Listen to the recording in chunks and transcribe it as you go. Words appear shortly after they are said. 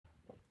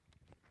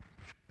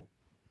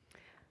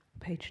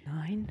page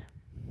 9.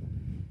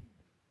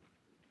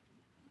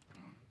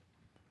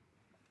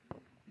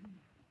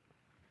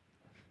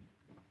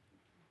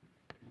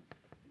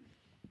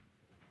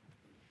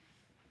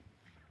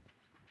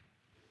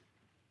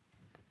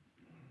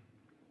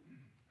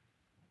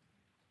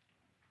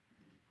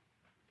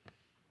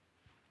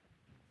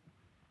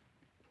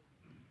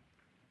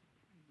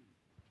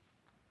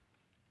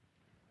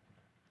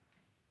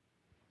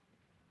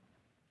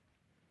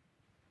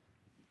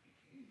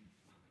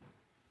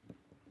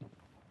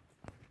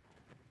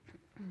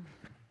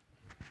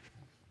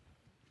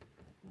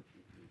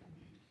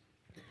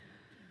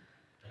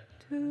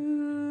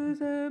 To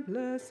the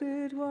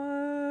Blessed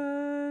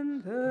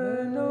One,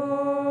 the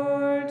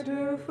Lord,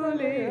 who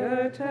fully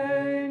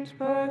attained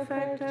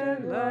perfect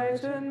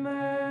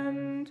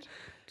enlightenment,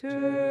 to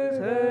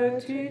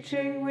the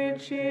teaching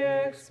which he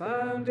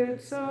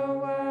expounded so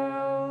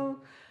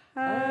well,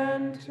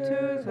 and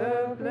to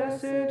the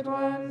Blessed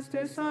One's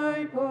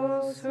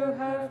disciples who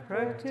have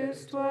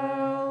practiced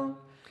well,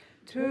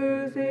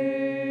 to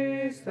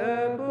these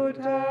the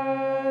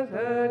Buddha,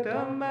 the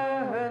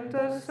Dhamma, and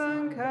the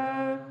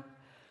Sangha,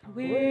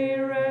 we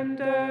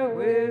render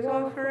with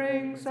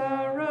offerings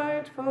our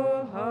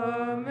rightful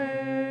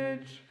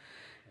homage.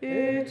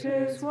 It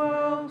is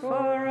well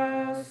for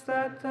us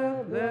that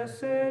the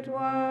Blessed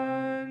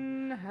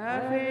One,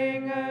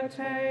 having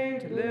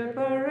attained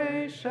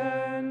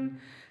liberation,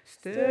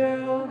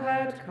 still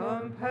had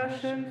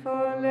compassion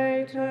for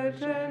later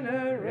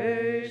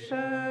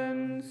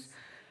generations.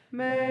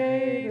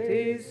 May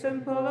these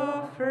simple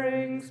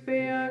offerings be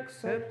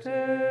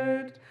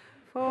accepted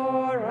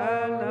for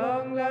our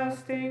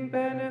long-lasting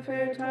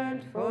benefit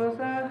and for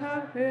the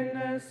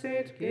happiness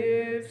it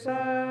gives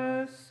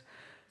us.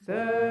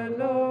 The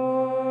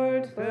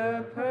Lord,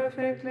 the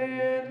perfectly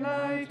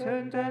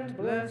enlightened and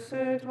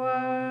blessed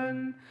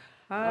One,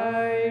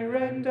 I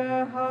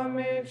render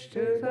homage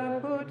to the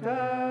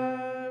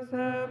Buddha,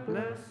 the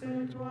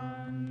Blessed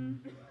One.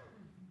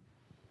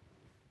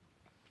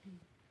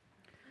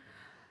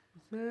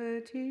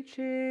 The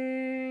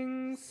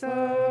teaching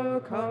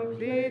so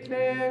completely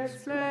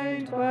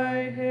explained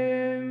by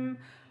him,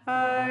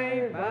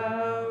 I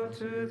bow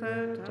to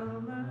the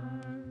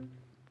Dhamma.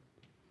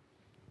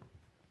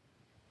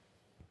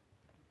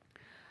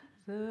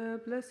 The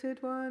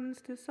Blessed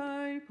One's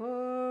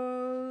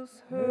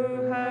disciples,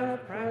 who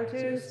have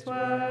practiced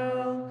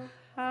well,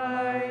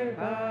 I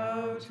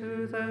bow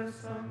to the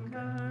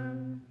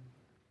Sangha.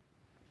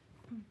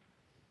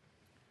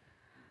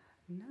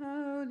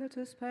 Now let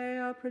us pay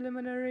our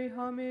preliminary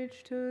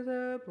homage to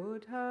the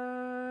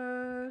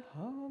Buddha.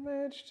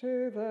 Homage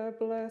to the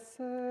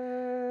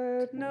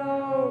blessed,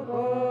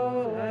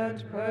 noble,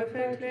 and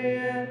perfectly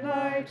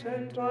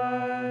enlightened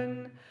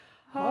One.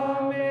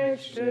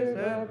 Homage to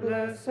the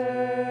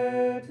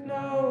blessed,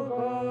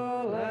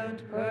 noble,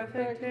 and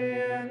perfectly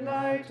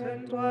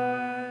enlightened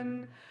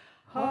One.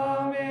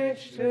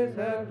 Homage to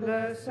the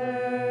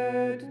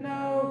blessed,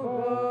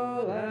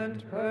 noble,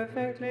 and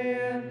perfectly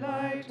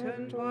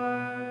enlightened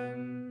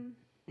One.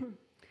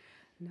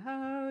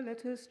 Now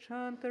let us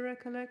chant the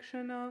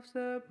recollection of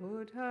the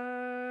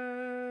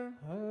Buddha.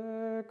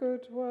 a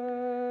good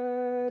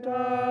word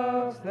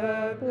Of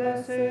the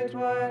Blessed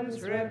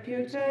One's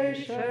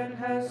reputation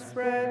has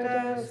spread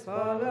as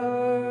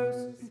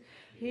follows.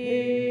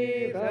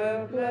 He,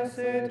 the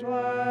Blessed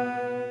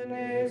One,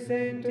 is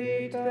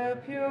indeed the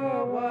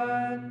Pure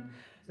One,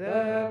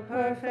 the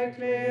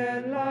perfectly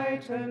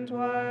enlightened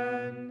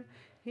One.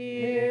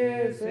 He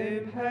is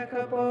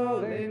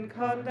impeccable in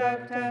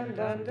conduct and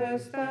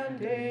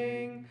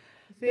understanding,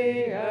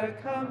 the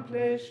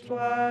accomplished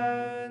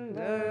One,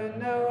 the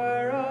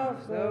knower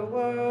of the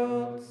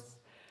worlds.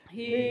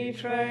 He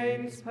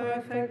trains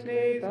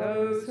perfectly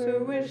those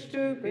who wish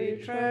to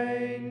be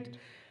trained.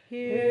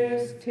 He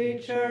is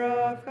teacher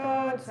of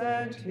gods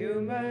and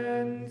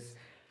humans.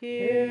 He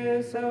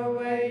is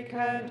awake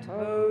and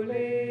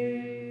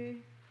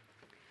holy.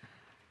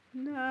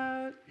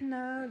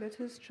 Now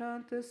let us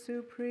chant the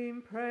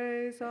supreme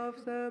praise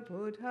of the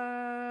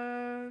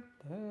Buddha.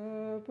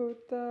 The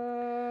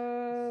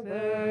Buddha,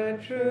 The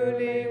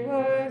truly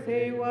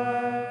worthy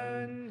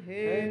One,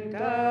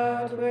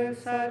 endowed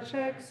with such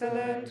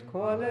excellent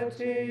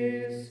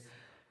qualities,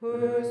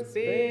 whose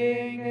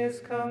being is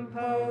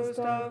composed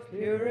of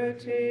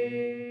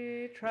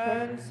purity,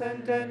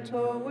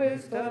 transcendental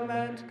wisdom,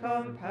 and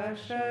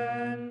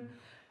compassion,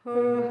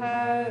 who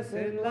has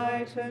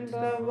enlightened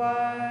the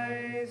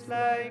wise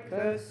like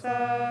the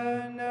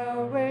sun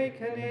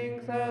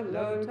awakening the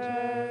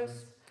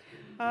lotus.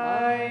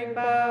 I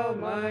bow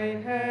my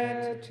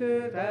head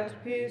to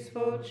that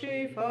peaceful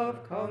chief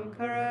of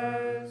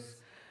conquerors,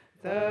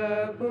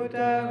 the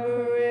Buddha,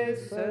 who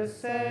is the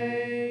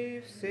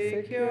safe,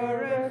 secure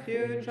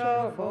refuge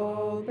of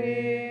all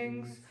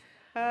beings,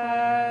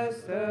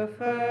 as the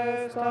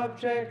first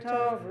object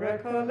of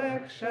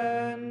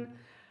recollection.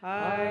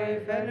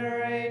 I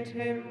venerate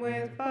him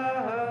with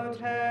bowed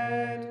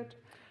head.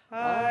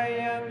 I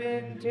am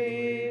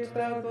indeed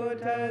the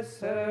Buddha's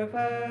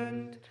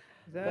servant.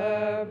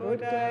 The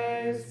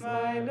Buddha is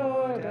my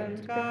Lord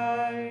and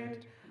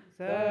guide.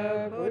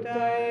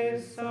 Buddha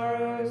is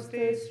sorrow's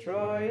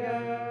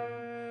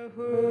destroyer,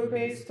 who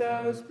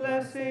bestows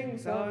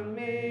blessings on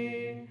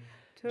me.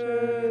 To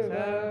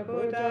the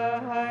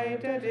Buddha I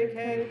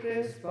dedicate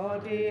this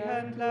body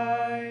and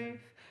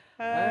life,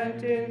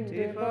 and in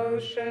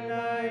devotion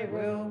I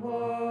will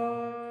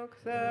walk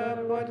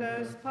the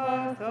Buddha's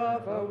path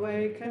of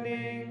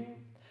awakening.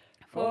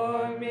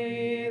 For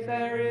me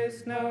there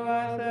is no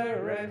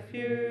other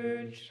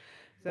refuge.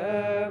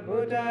 The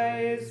Buddha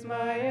is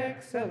my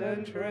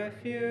excellent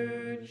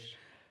refuge.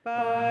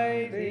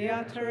 By the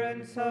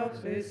utterance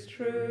of this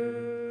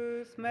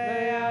truth,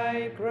 may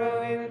I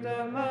grow in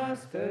the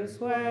Master's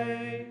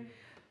way.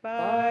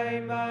 By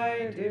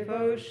my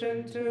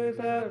devotion to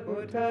the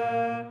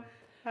Buddha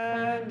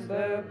and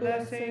the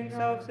blessings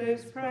of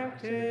this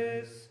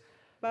practice,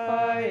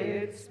 by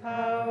its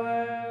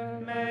power,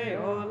 may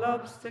all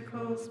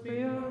obstacles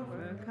be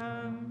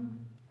overcome.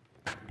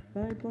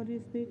 By body,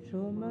 speech,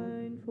 or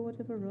mind, for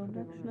whatever wrong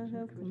action I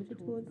have committed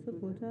towards the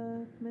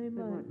Buddha, may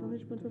my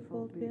acknowledgement of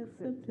fault be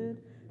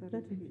accepted,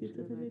 that in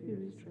future there may be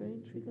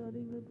restraint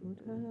regarding the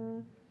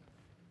Buddha.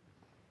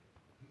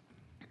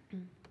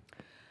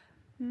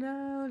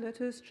 Now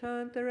let us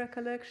chant the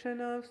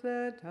recollection of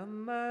the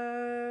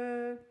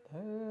Dhamma.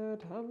 The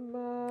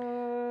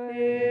Dhamma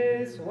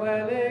Is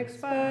well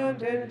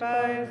expounded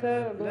by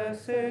the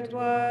Blessed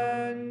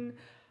One,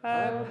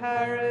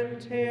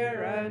 apparent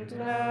here and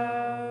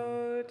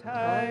now,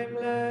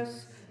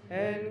 timeless,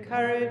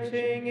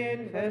 encouraging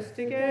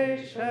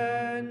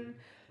investigation,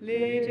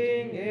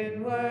 leading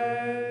in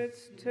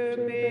words to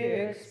be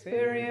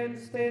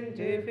experienced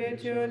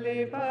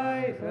individually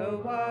by the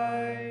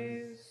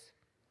wise.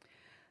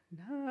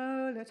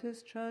 Now let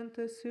us chant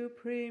the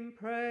supreme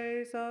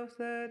praise of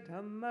the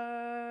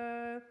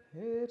Dhamma.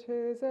 It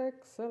is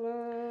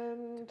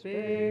excellent,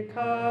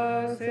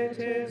 Because it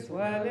is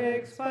well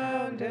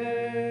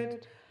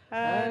expounded,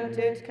 and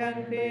it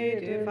can be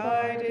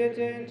divided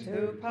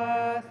into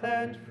path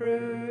and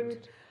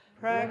fruit,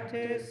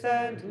 practice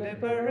and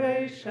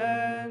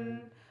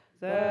liberation.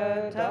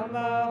 The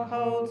Dhamma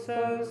holds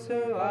those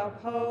who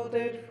uphold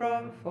it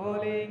from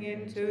falling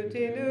into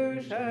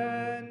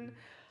delusion.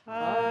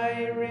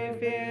 I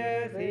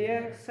revere the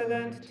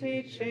excellent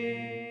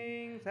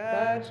teaching,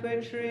 that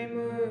which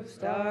removes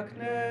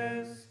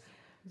darkness,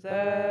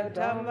 the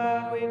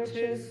Dhamma which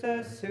is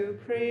the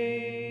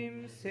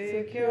supreme,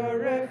 secure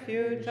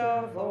refuge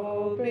of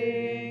all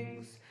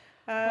beings,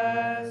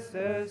 as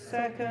the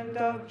second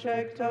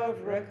object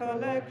of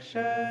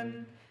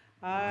recollection.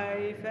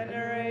 I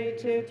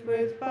venerate it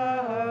with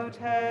bowed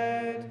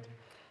head.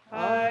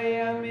 I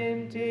am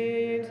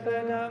indeed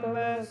the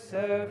Dhamma's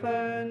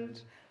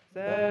servant.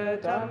 The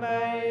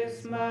Dhamma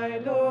is my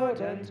Lord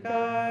and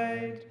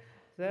guide.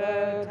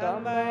 The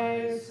Dhamma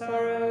is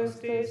sorrow's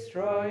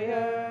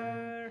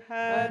destroyer,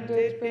 and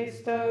it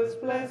bestows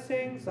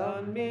blessings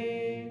on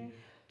me.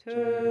 To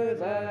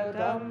the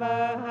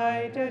Dhamma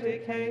I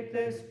dedicate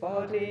this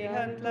body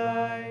and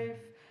life,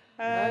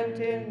 and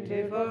in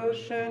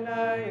devotion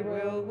I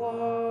will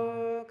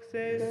walk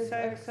this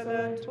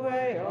excellent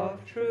way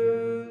of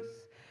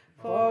truth.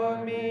 For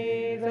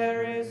me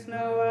there is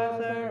no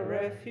other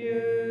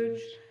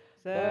refuge.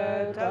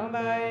 The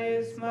Dhamma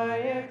is my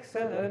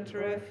excellent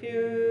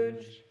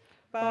refuge.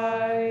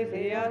 By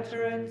the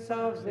utterance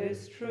of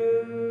this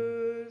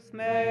truth,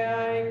 may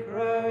I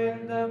grow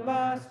in the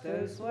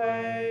Master's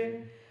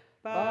way.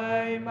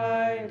 By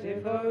my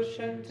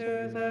devotion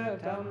to the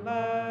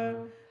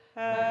Dhamma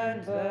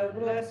and the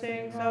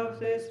blessings of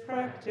this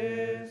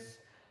practice,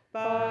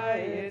 by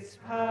its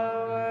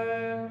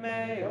power,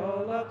 may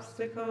all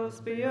obstacles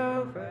be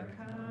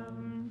overcome.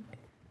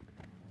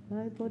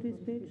 By body,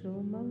 speech,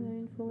 or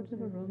mind, for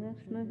whatever wrong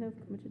action I have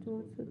committed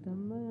towards the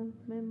Dhamma,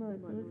 may my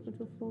acknowledgement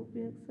of fault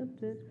be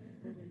accepted,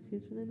 and in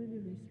future there may be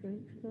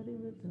restraint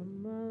regarding the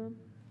Dhamma.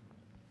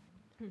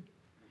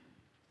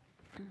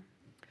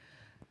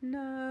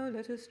 Now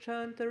let us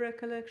chant the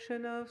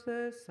recollection of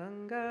the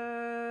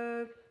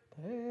Sangha.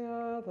 They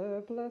are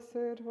the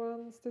Blessed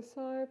One's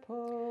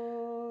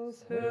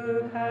disciples,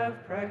 Who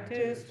have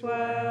practiced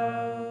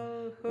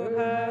well, who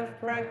have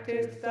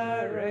practiced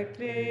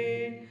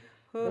directly,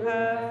 who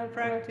have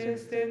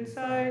practiced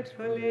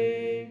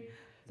insightfully,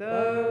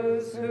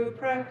 those who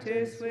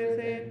practice with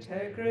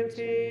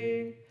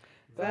integrity.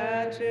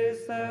 That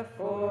is the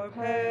 4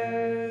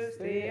 pairs,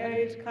 the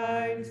 8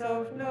 kinds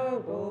of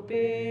noble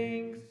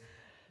beings.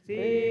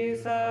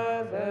 These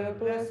are the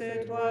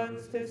Blessed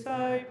One's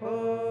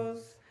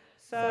disciples.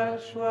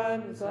 Such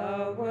ones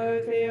are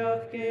worthy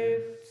of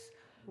gifts,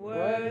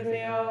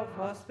 worthy of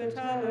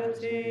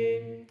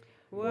hospitality,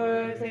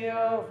 worthy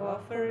of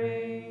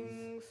offerings,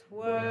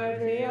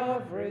 worthy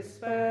of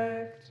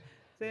respect.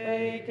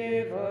 They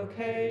give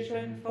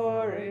occasion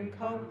for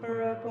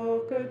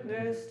incomparable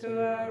goodness to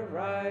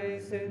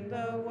arise in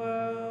the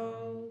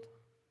world.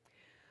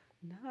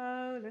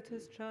 Now let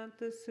us chant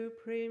the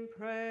supreme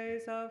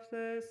praise of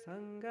the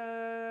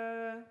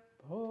Sangha.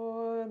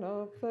 born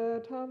of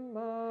the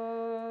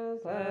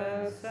Dhamma,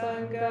 The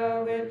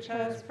Sangha which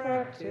has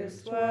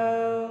practiced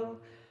well,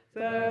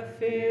 The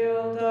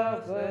field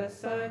of the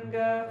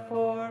Sangha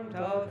formed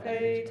of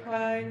 8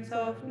 kinds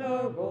of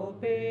noble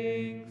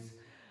beings,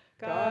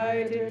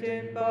 guided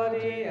in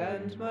body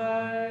and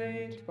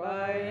mind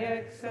by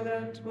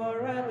excellent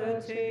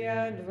morality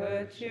and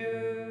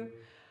virtue.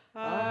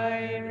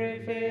 I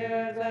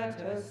revere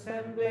that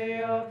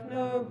assembly of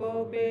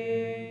noble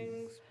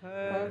beings,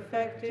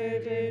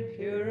 perfected in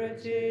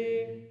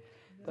purity,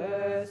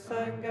 the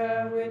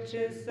Sangha, which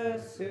is the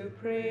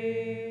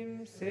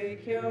supreme,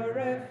 secure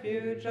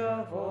refuge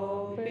of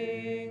all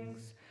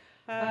beings,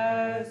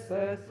 as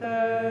the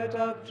third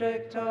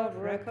object of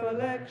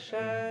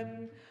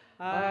recollection.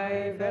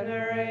 I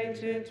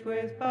venerate it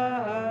with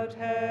bowed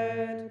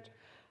head.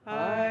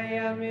 I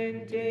am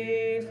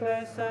indeed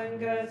the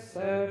Sangha's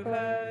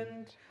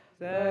servant.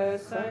 The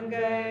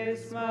Sangha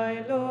is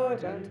my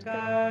Lord and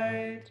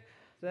guide.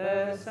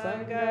 The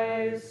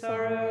Sangha is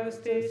sorrow's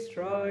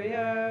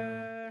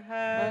destroyer,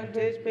 and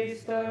it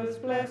bestows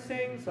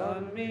blessings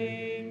on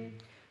me.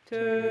 To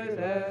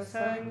the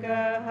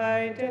Sangha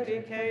I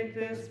dedicate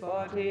this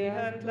body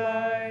and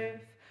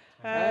life,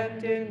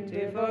 and in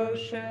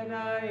devotion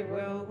I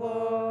will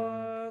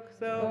walk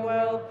the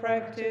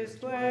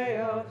well-practiced way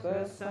of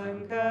the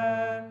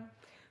Sangha.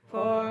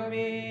 For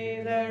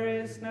me there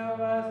is no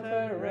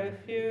other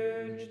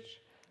refuge.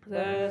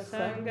 The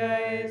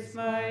Sangha is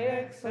my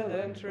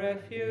excellent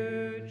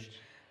refuge.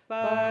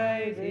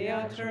 By the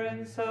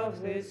utterance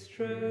of this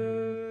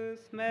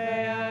truth,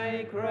 may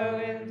I grow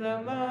in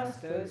the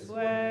Master's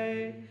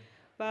way.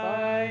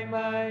 By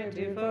my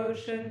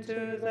devotion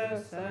to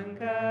the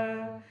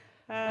Sangha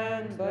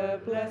and the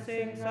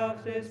blessings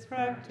of this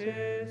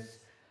practice,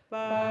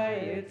 by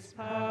its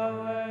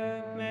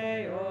power,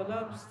 may all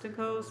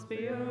obstacles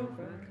be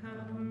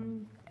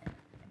overcome.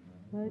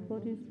 My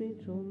body,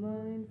 speech, or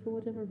mind, for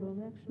whatever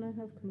wrong action I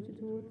have committed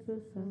towards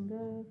the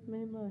Sangha,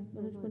 may my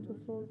acknowledgement of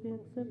fault be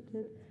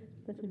accepted,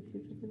 that in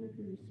future there may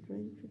be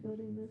restraint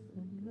regarding the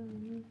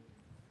Sangha.